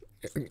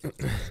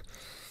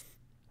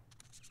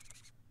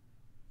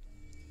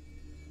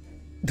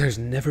 There's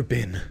never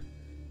been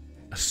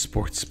a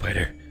sports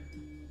spider.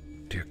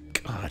 Dear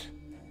God.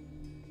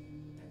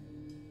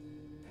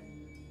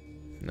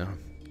 No.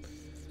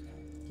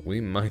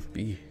 We might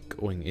be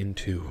going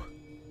into...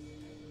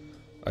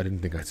 I didn't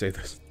think I'd say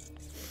this.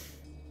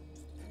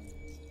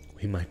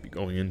 We might be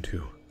going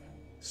into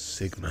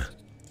Sigma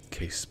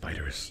case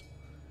spiders.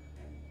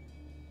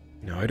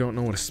 Now, I don't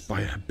know what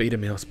a beta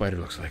male spider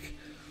looks like.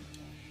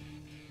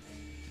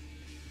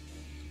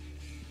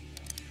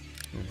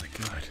 Oh my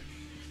God.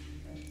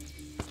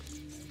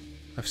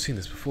 I've seen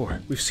this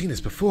before. We've seen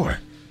this before.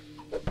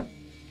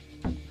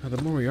 Now, the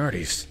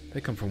Moriartys,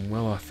 they come from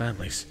well-off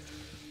families.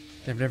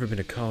 They've never been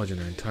to college in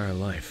their entire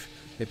life.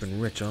 They've been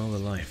rich all their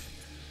life.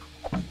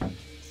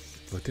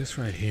 But this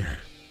right here...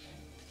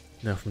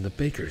 Now, from the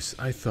Bakers,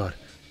 I thought,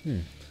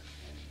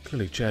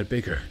 clearly Chad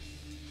Baker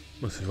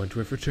must have went to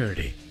a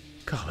fraternity,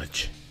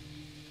 college.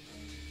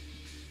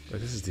 But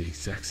this is the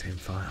exact same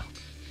file.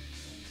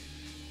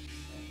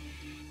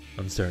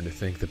 I'm starting to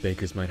think the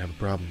Bakers might have a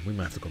problem. We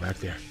might have to go back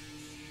there.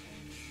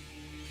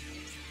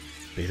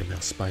 Beta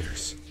male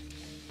spiders.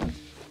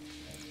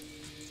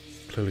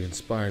 Clearly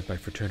inspired by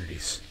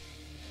fraternities.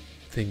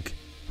 Think,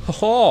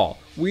 haha,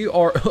 we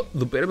are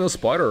the beta male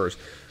spiders.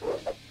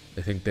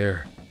 They think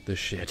they're the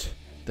shit.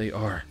 They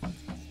are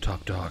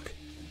top dog.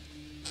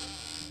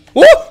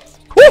 But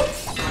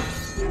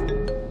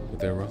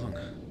they're wrong.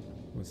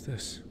 What's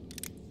this?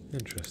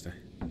 Interesting.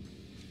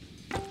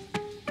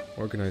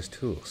 Organized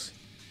tools.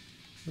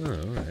 Oh,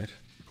 alright.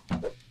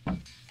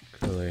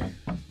 Clearly.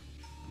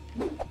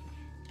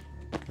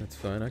 That's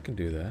fine, I can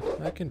do that.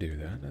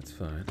 That's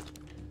fine.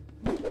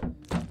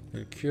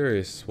 I'm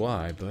curious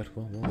why, but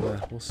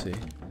we'll see.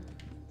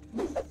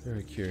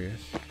 Very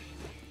curious.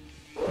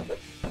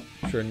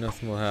 Sure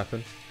nothing will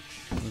happen.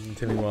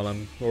 Until me while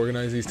I'm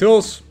organizing these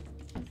tools.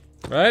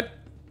 Right?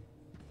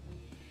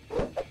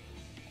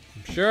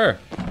 I'm sure.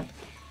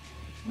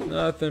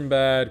 Nothing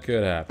bad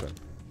could happen.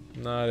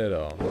 Not at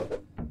all.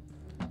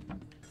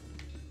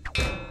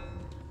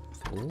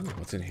 Ooh,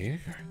 what's in here?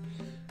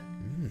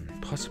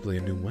 Possibly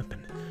a new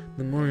weapon.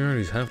 The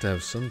Moriartys have to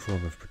have some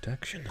form of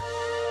protection.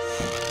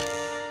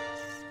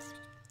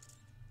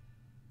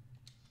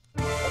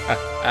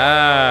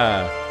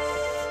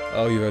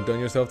 Oh, you have done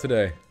yourself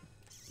today.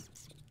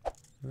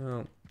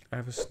 Well, I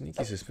have a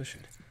sneaky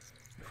suspicion.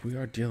 If we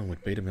are dealing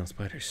with beta male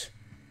spiders.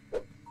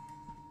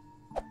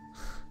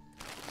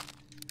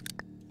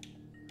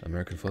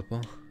 American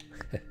football?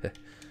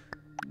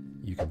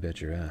 You can bet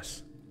your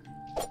ass.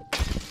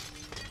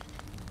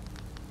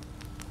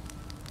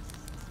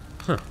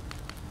 Huh.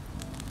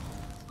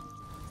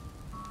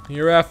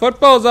 Your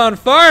football's on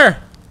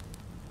fire!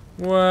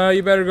 Well,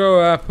 you better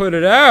go put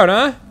it out,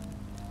 huh?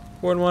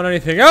 Wouldn't want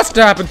anything else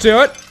to happen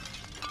to it!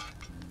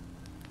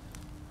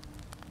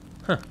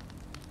 Huh.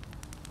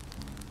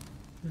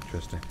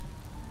 Interesting.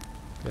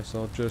 Guess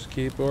I'll just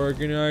keep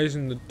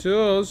organizing the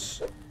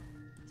tools.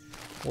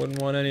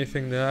 Wouldn't want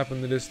anything to happen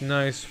to this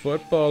nice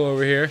football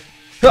over here.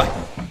 Huh?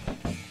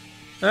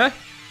 Huh?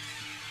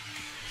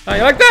 Oh,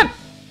 you like that?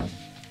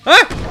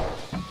 Huh?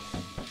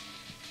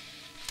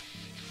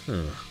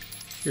 Huh.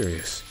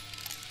 Curious.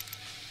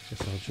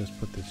 Guess I'll just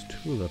put this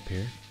tool up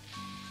here.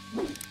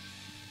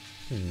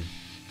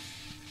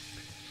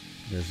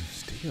 There's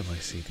steel I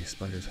see these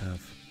spiders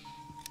have.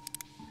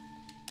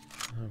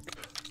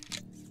 Okay.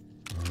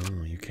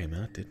 Oh, you came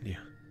out, didn't you?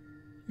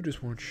 You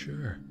just weren't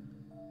sure.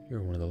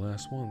 You're one of the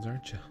last ones,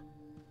 aren't you?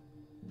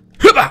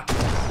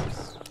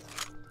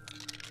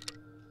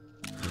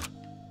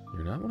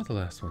 You're not one of the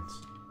last ones.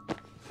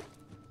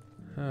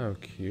 How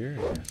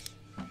curious.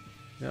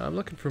 Yeah, I'm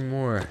looking for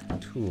more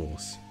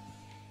tools.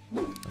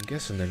 I'm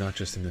guessing they're not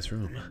just in this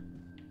room.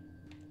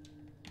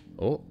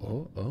 Oh,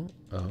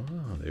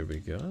 there we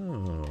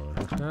go.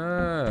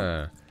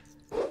 Ah.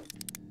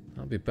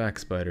 I'll be back,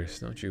 spiders,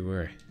 don't you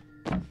worry.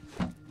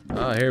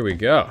 Ah, here we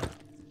go.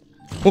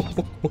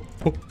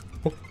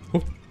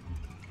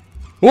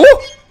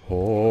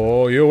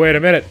 Oh, you wait a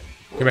minute.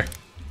 Come here.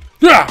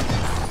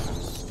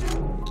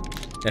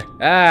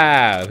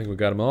 I think we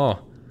got them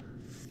all.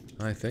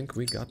 I think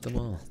we got them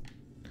all.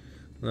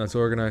 Let's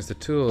organize the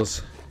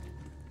tools.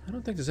 I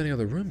don't think there's any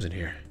other rooms in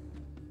here.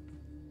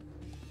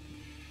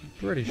 I'm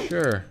pretty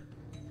sure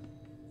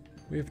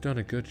we've done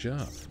a good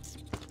job.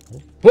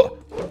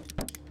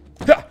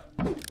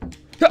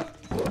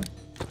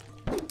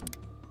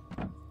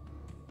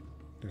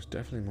 There's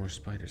definitely more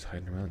spiders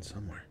hiding around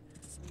somewhere.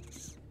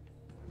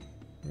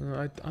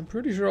 I'm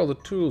pretty sure all the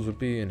tools would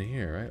be in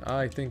here, right?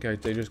 I think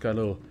they just got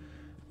a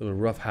little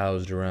rough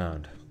housed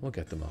around. We'll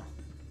get them all.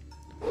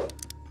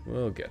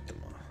 We'll get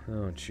them all.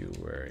 Don't you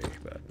worry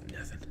about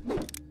nothing.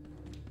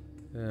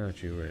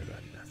 Don't you worry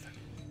about nothing.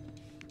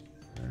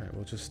 Alright,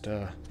 we'll just,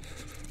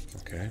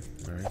 okay.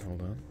 Alright,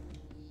 hold on.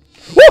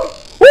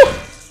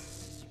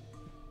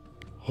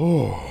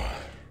 Oh.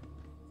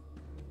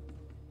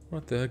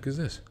 What the heck is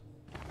this?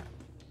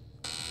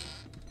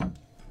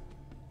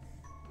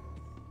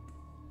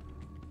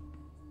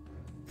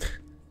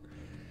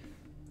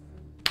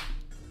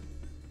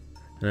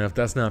 Now, if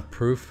that's not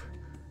proof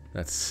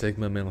that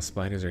Sigma male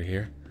spiders are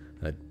here,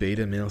 that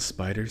beta male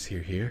spiders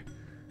here,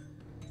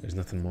 there's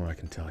nothing more I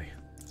can tell you.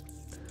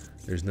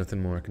 There's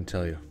nothing more I can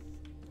tell you.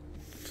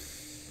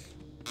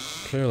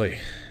 Clearly,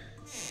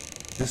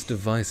 this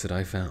device that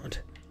I found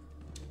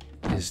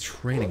is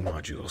training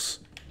modules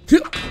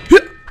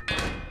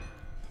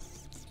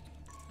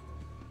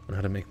on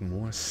how to make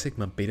more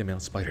Sigma beta male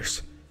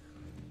spiders.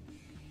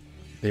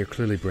 They are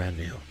clearly brand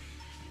new.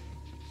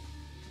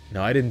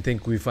 Now, I didn't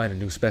think we'd find a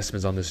new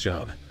specimens on this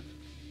job.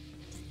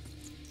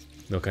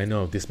 Look, I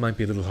know this might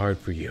be a little hard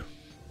for you.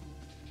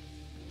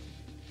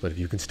 But if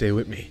you can stay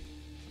with me,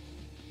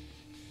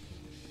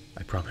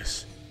 I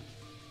promise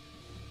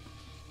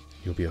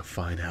you'll be a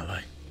fine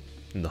ally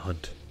in the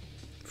hunt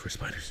for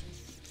spiders.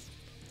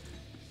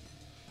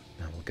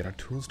 Now we'll get our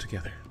tools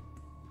together.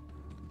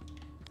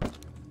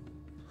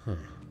 Huh.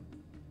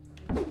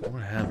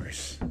 More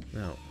hammers.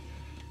 Now,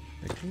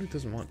 it clearly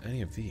doesn't want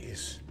any of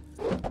these.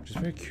 Which is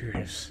very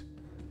curious.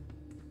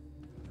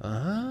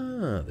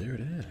 Ah, there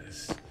it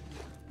is.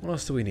 What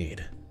else do we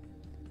need?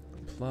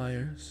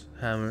 Pliers,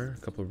 hammer,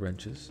 a couple of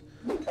wrenches.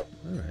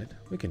 Alright,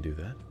 we can do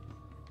that.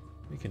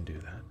 We can do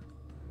that.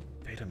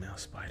 Beta male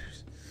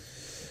spiders.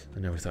 I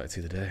never thought I'd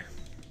see the day.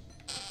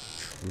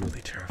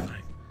 Truly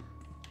terrifying.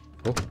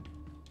 Oh.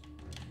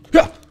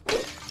 Yeah!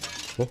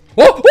 Oh,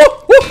 oh,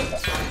 oh,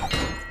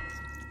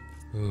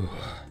 oh!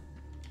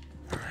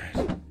 Alright.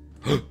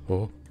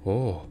 Oh,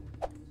 oh.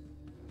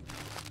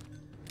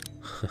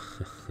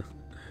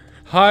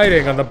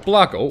 Hiding on the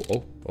block. Oh,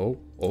 oh, oh,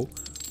 oh.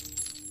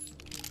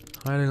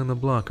 Hiding on the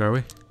block, are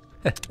we?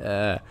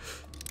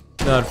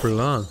 Not for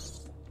long.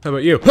 How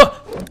about you?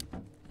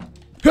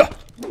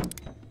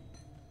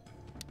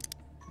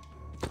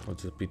 I'll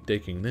just be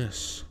taking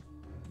this.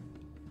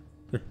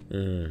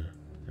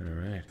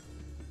 Alright.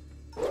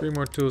 3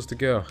 more tools to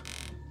go.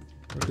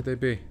 Where could they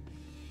be?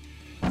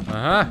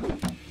 Aha!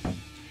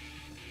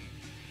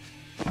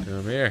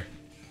 Come here.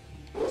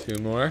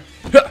 2 more.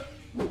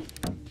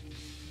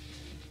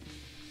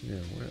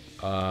 Yeah, where?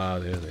 Ah,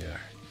 there they are.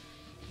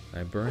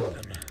 I burned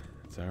them.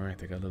 It's alright,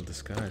 they got a little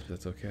disguise, but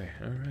that's okay.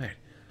 Alright.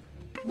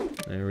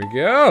 There we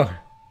go!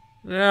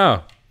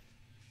 Now!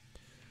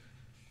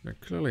 There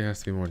clearly has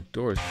to be more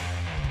doors.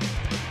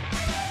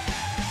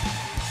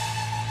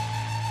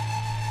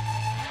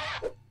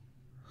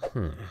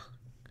 Huh.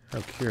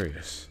 How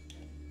curious.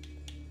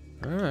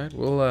 Alright,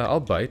 well, I'll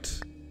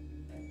bite.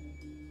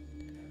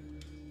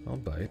 I'll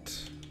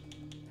bite.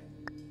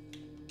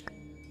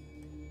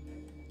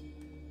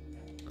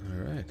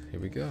 Alright, here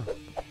we go.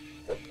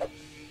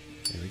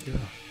 Here we go.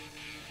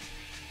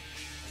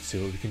 Let's see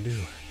what we can do.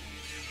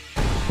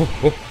 Whoa,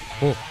 whoa,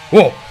 whoa,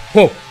 whoa,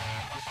 whoa!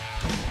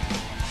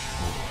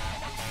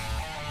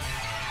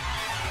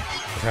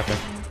 What's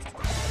happening?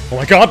 Oh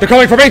my god, they're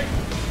coming for me!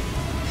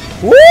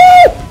 Woo!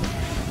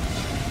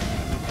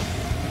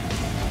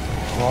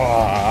 Oh.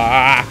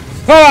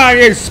 Come on,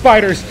 you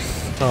spiders!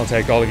 I'll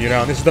take all of you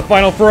down. This is the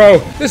final throw.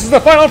 This is the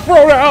final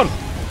throwdown.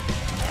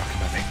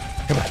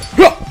 Come on.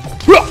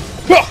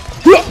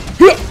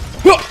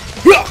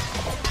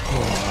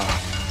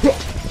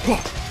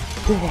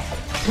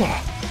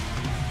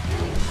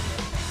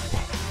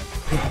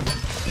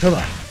 Come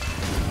on.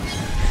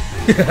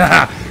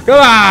 Come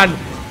on.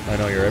 I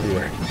know you're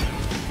everywhere.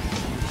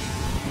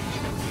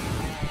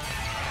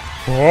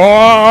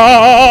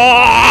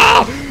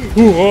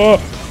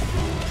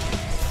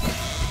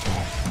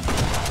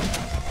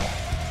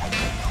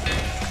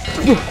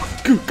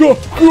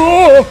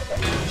 Go!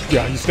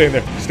 Yeah, you stay in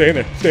there. Stay in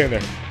there. Stay in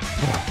there.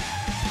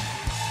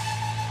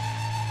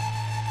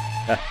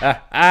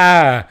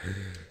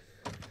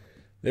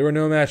 They were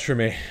no match for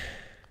me.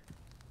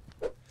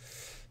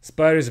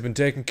 Spiders have been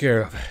taken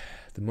care of.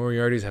 The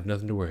Moriartys have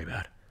nothing to worry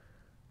about.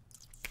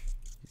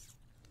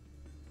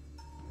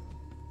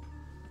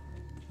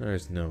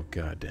 There's no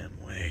goddamn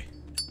way.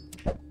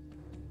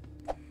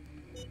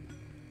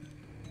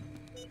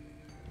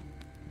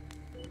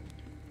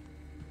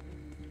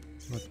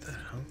 What the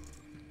hell?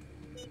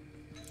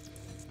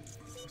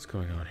 What's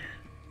going on here?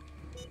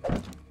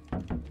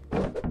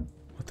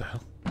 What the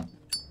hell?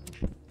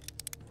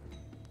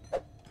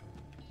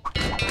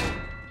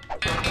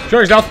 Show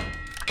yourself!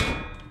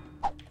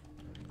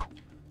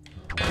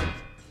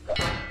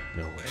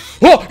 No way.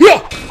 Oh!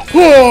 Yeah!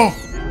 Oh!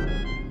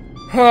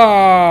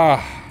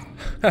 Ah!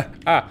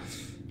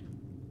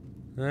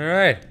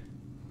 Alright.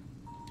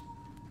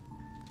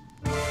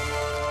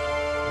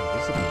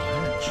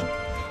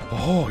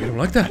 Oh, you don't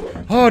like that?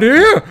 Oh, do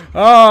you?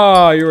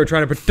 Oh, you were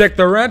trying to protect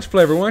the ranch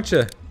flavor, weren't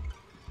you?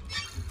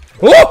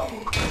 Oh!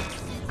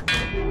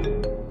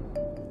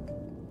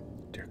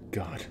 Dear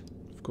God.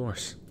 Of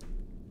course.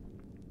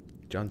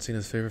 John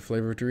Cena's favorite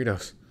flavor of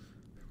Doritos.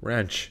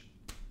 Ranch.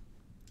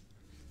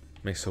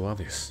 Makes so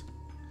obvious.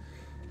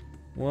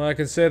 Well, I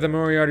can say the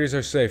Moriartys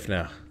are safe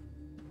now.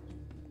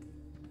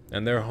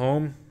 And their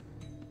home?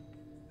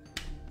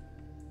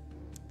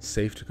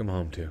 Safe to come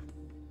home to.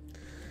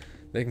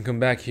 They can come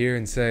back here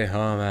and say,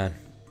 oh man.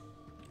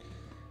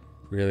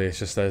 Really, it's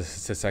just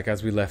like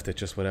as we left it,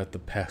 just without the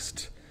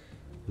pest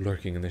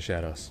lurking in the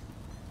shadows.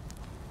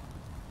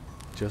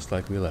 Just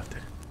like we left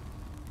it.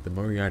 The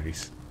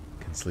Moriartys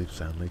can sleep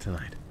soundly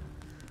tonight.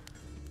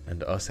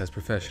 And us as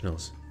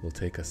professionals will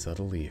take a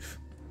subtle leave.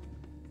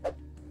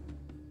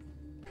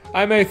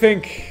 I may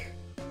think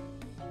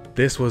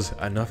this was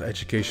enough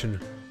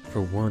education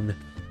for one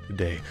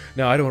day.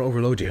 Now, I don't want to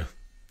overload you.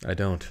 I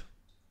don't.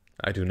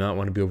 I do not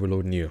want to be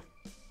overloading you.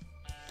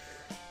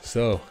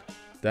 So,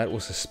 that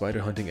was the spider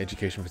hunting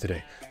education for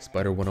today.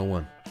 Spider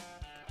 101.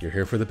 You're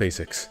here for the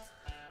basics.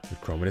 With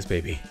Chrominus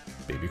Baby.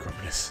 Baby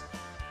Chrominus.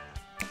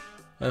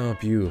 I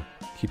hope you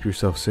keep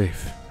yourself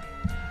safe.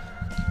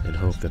 And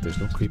hope that there's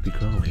no creepy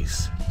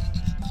crawlies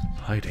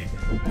hiding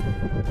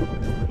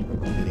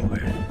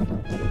anywhere.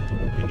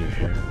 In your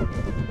hair,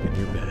 in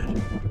your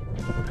bed,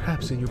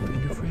 perhaps in your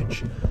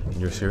fridge, in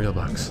your cereal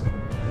box.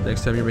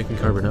 Next time you're making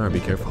carbonara, be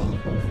careful.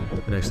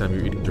 The next time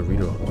you're eating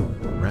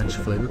Dorito ranch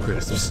flavor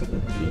crisps,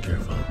 be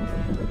careful.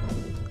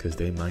 Because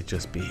they might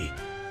just be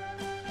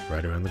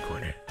right around the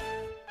corner.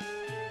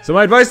 So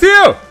my advice to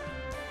you!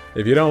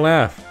 If you don't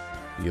laugh,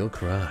 you'll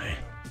cry.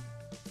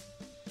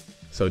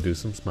 So do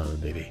some smiling,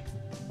 baby.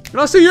 And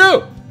I'll see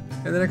you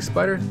in the next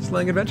spider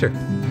slaying adventure.